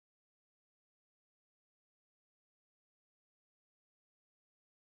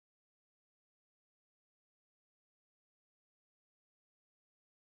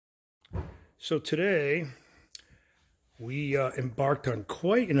So today we embarked on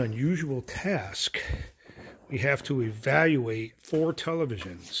quite an unusual task. We have to evaluate 4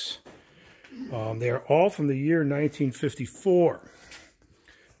 televisions. They are all from the year 1954.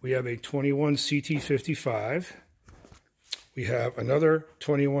 We have a 21 CT55. We have another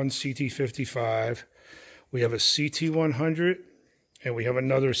 21 CT55. We have a CT100, and we have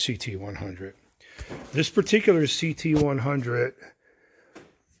another CT100. This particular CT100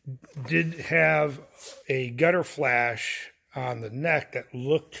 did have a gutter flash on the neck that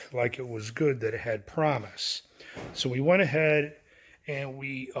looked like it was good, that it had promise. So we went ahead and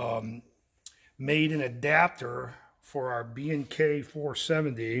we made an adapter for our B&K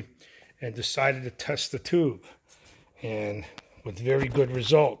 470 and decided to test the tube, and with very good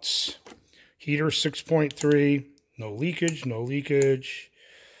results. Heater 6.3, no leakage, no leakage.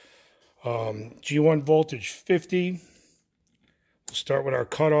 G1 voltage 50. We'll start with our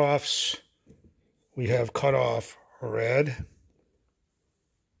cutoffs. We have cutoff red,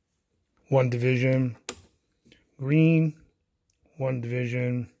 1 division, green, 1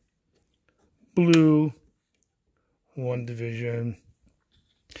 division, blue, 1 division.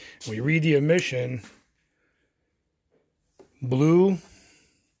 We read the emission. Blue,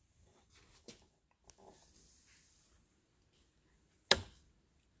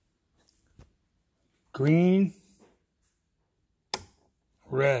 green,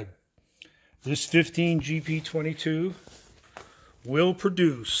 red. This 15 GP22 will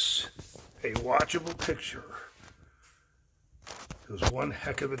produce a watchable picture. It was one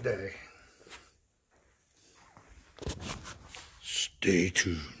heck of a day. Stay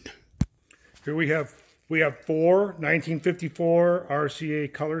tuned. Here we have 4 1954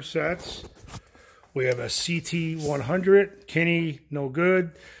 RCA color sets. We have a CT100, Kinney, no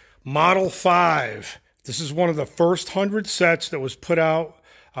good. Model 5. This is one of the first 100 sets that was put out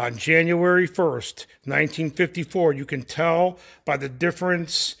on January 1st, 1954. You can tell by the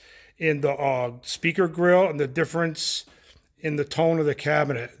difference in the speaker grill and the difference in the tone of the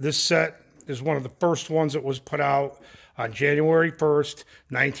cabinet. This set is one of the first ones that was put out on January 1st,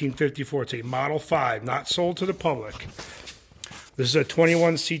 1954. It's a Model 5, not sold to the public. This is a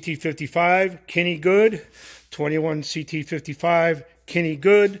 21 CT55, Kinney good. 21 CT55, Kinney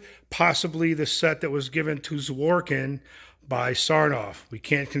good. Possibly the set that was given to Zworykin by Sarnoff. We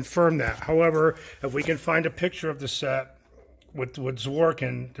can't confirm that. However, if we can find a picture of the set with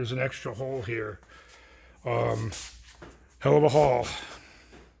Zworykin, there's an extra hole here. Hell of a haul.